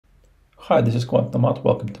Hi, this is Quantribe.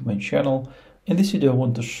 Welcome to my channel. In this video, I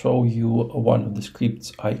want to show you one of the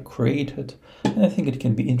scripts I created, and I think it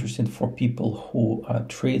can be interesting for people who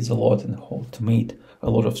trades a lot and who automate a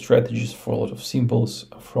lot of strategies for a lot of symbols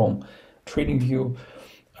from TradingView.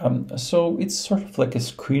 So it's sort of like a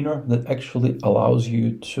screener that actually allows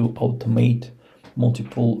you to automate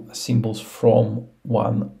multiple symbols from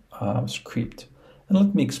one script. And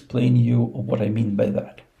let me explain you what I mean by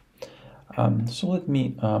that. So let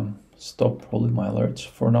me stop rolling my alerts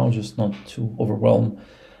for now, just not to overwhelm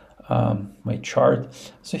my chart.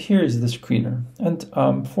 So here is the screener,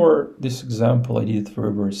 and for this example I did it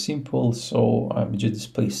very simple. So I just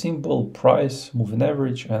display symbol, price, moving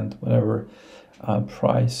average, and whenever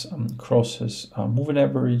price crosses moving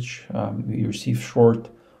average, we receive short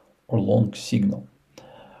or long signal.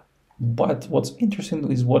 But what's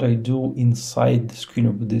interesting is what I do inside the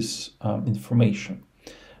screener with this information.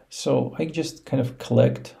 So I just kind of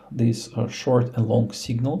collect these short and long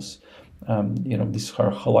signals, these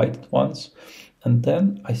are highlighted ones, and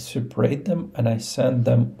then I separate them and I send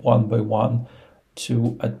them one by one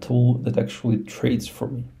to a tool that actually trades for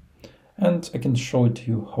me. And I can show it to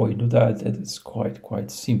you how I do that. It's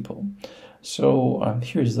quite simple. So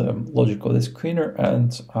here's the logic of the screener,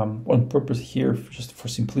 and on purpose here, just for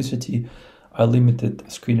simplicity, I limited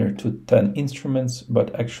the screener to 10 instruments,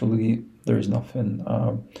 but actually there is nothing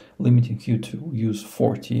limiting you to use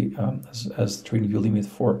 40 as TradingView limit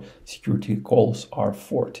for security calls are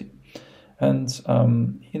 40. And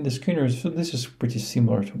in the screeners, so this is pretty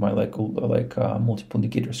similar to my multiple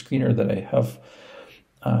indicator screener that I have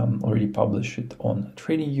already published it on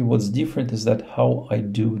TradingView. What's different is that how I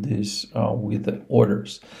do this with the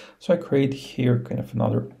orders. So I create here kind of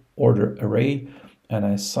another order array, and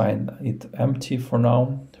I assign it empty for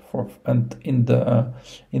now. And in the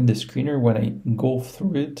screener, when I go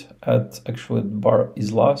through it, actually the bar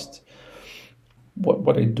is last.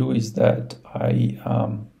 What I do is that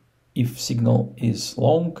if signal is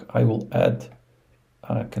long, I will add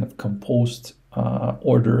kind of composed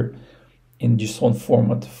order in JSON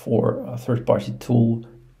format for a third-party tool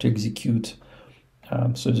to execute.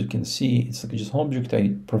 So as you can see, it's like a JSON object.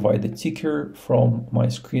 I provide a ticker from my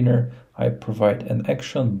screener. I provide an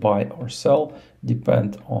action, buy or sell,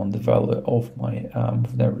 depend on the value of my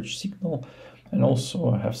moving average signal. And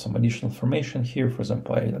also I have some additional information here. For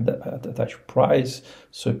example, I attach price,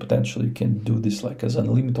 so potentially you can do this like as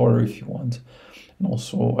an limit order if you want. And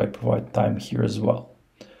also I provide time here as well.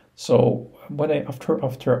 So when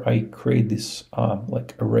after I create this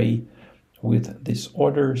like array with these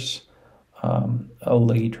orders,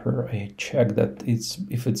 later I check that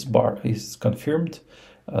if its bar is confirmed,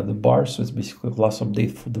 the bar, so it's basically the last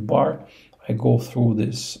update for the bar. I go through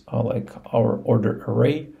this like our order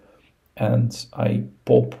array, and I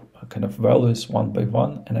pop kind of values one by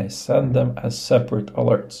one, and I send them as separate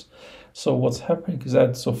alerts. So what's happening is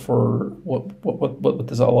that, so for what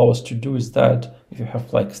this allows us to do is that if you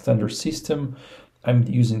have like standard system, I'm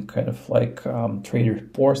using kind of like trader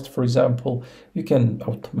post, for example, you can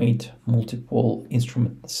automate multiple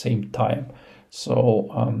instruments at the same time. So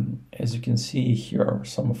as you can see, here are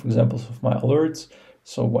some of examples of my alerts.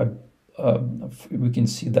 So we can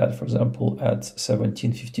see that, for example, at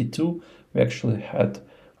 17:52, we actually had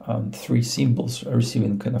 3 symbols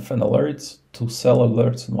receiving kind of an alert, 2 sell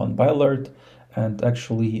alerts and 1 buy alert, and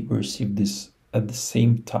actually we received this at the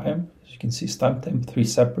same time. As you can see, timestamp 3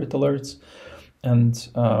 separate alerts, and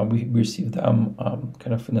we received them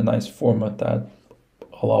kind of in a nice format that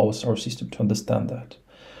allows our system to understand that.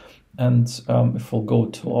 And if we'll go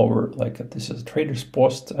to our, this is a trader's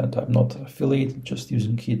post, and I'm not affiliated, just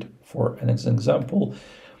using it for an example.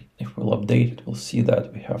 If we'll update it, we'll see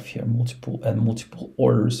that we have here multiple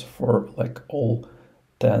orders for like all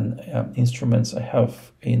 10 instruments I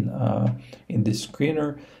have in this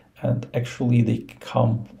screener, and actually they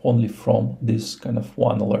come only from this kind of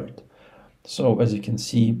one alert. So as you can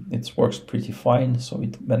see, it works pretty fine. So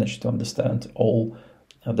it managed to understand all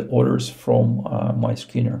the orders from my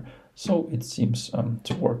screener. So it seems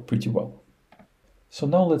to work pretty well. So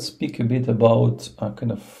now let's speak a bit about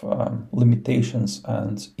limitations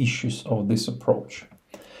and issues of this approach.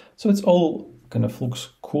 So it's all kind of looks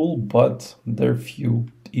cool, but there are few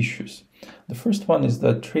issues. The first one is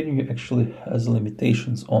that TradingView actually has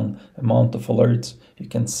limitations on amount of alerts you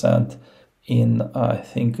can send in, I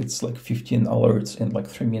think it's like 15 alerts in like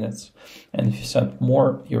 3 minutes. And if you send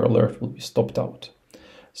more, your alert will be stopped out.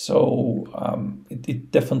 So it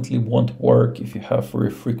definitely won't work if you have very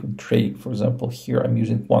frequent trading. For example, here I'm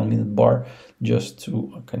using 1 minute bar just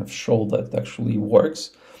to kind of show that it actually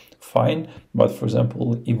works. fine. But for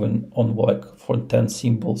example, even on like for 10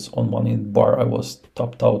 symbols on 1 minute bar, I was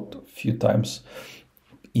topped out a few times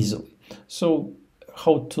easily. So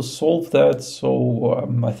how to solve that? So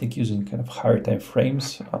I think using kind of higher time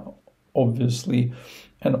frames, obviously,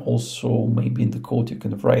 and also maybe in the code you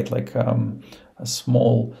can write like a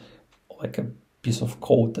small, like a piece of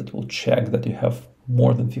code that will check that you have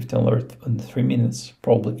more than 15 alerts in 3 minutes.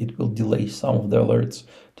 Probably it will delay some of the alerts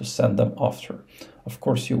to send them after. Of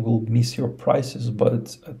course, you will miss your prices,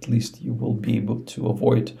 but at least you will be able to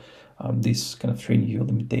avoid this kind of TradingView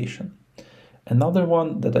limitation. Another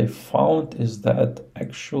one that I found is that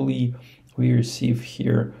actually we receive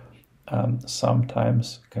here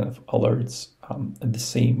sometimes kind of alerts at the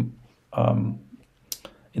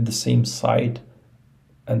same site,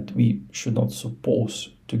 and we should not suppose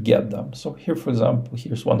to get them. So here, for example,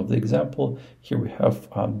 here's one of the example. Here we have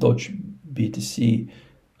Dodge BTC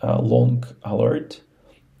long alert,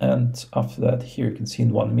 and after that, here you can see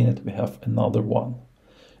in 1 minute we have another one.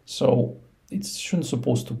 So it shouldn't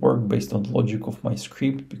supposed to work based on the logic of my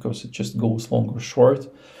script, because it just goes long or short.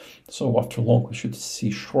 So after long we should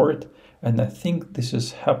see short, and I think this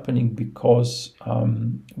is happening because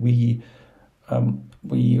we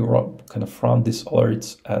kind of run these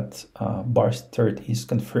alerts at bar state is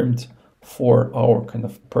confirmed for our kind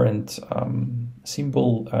of parent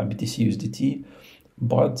symbol BTC USDT,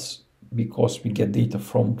 but because we get data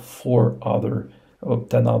from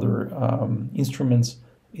 10 other instruments,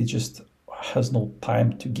 it just has no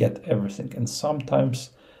time to get everything. And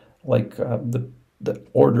sometimes like the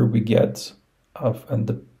order we get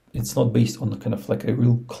it's not based on kind of like a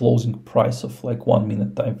real closing price of like 1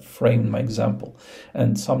 minute time frame in my example.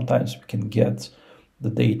 And sometimes we can get the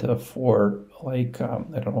data for like,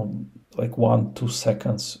 I don't know, like 1-2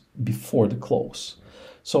 seconds before the close.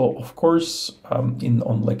 So of course,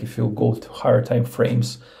 if you go to higher time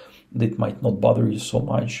frames, that might not bother you so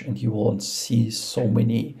much and you won't see so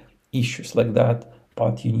many issues like that,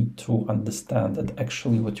 but you need to understand that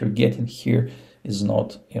actually what you're getting here is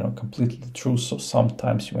not, completely true. So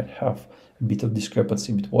sometimes you might have a bit of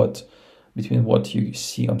discrepancy between what you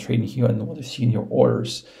see on TradingView and what you see in your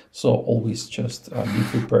orders. So always just be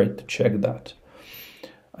prepared to check that.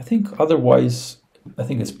 I think otherwise, I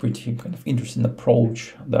think it's pretty kind of interesting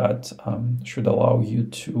approach that should allow you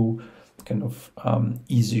to kind of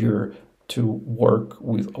easier to work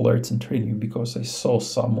with alerts in TradingView, because I saw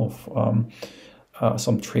some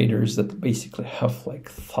traders that basically have like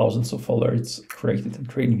thousands of alerts created in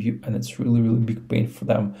TradingView, and it's really big pain for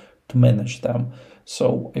them to manage them.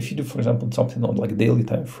 So if you do, for example, something on like daily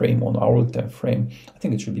time frame, on hourly time frame, I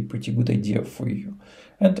think it should be a pretty good idea for you.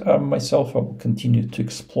 And myself, I will continue to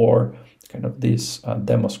explore kind of this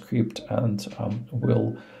demo script, and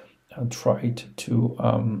will try to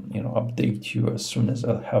update you as soon as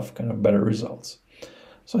I have kind of better results.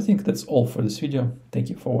 So I think that's all for this video. Thank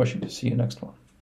you for watching. See you next one.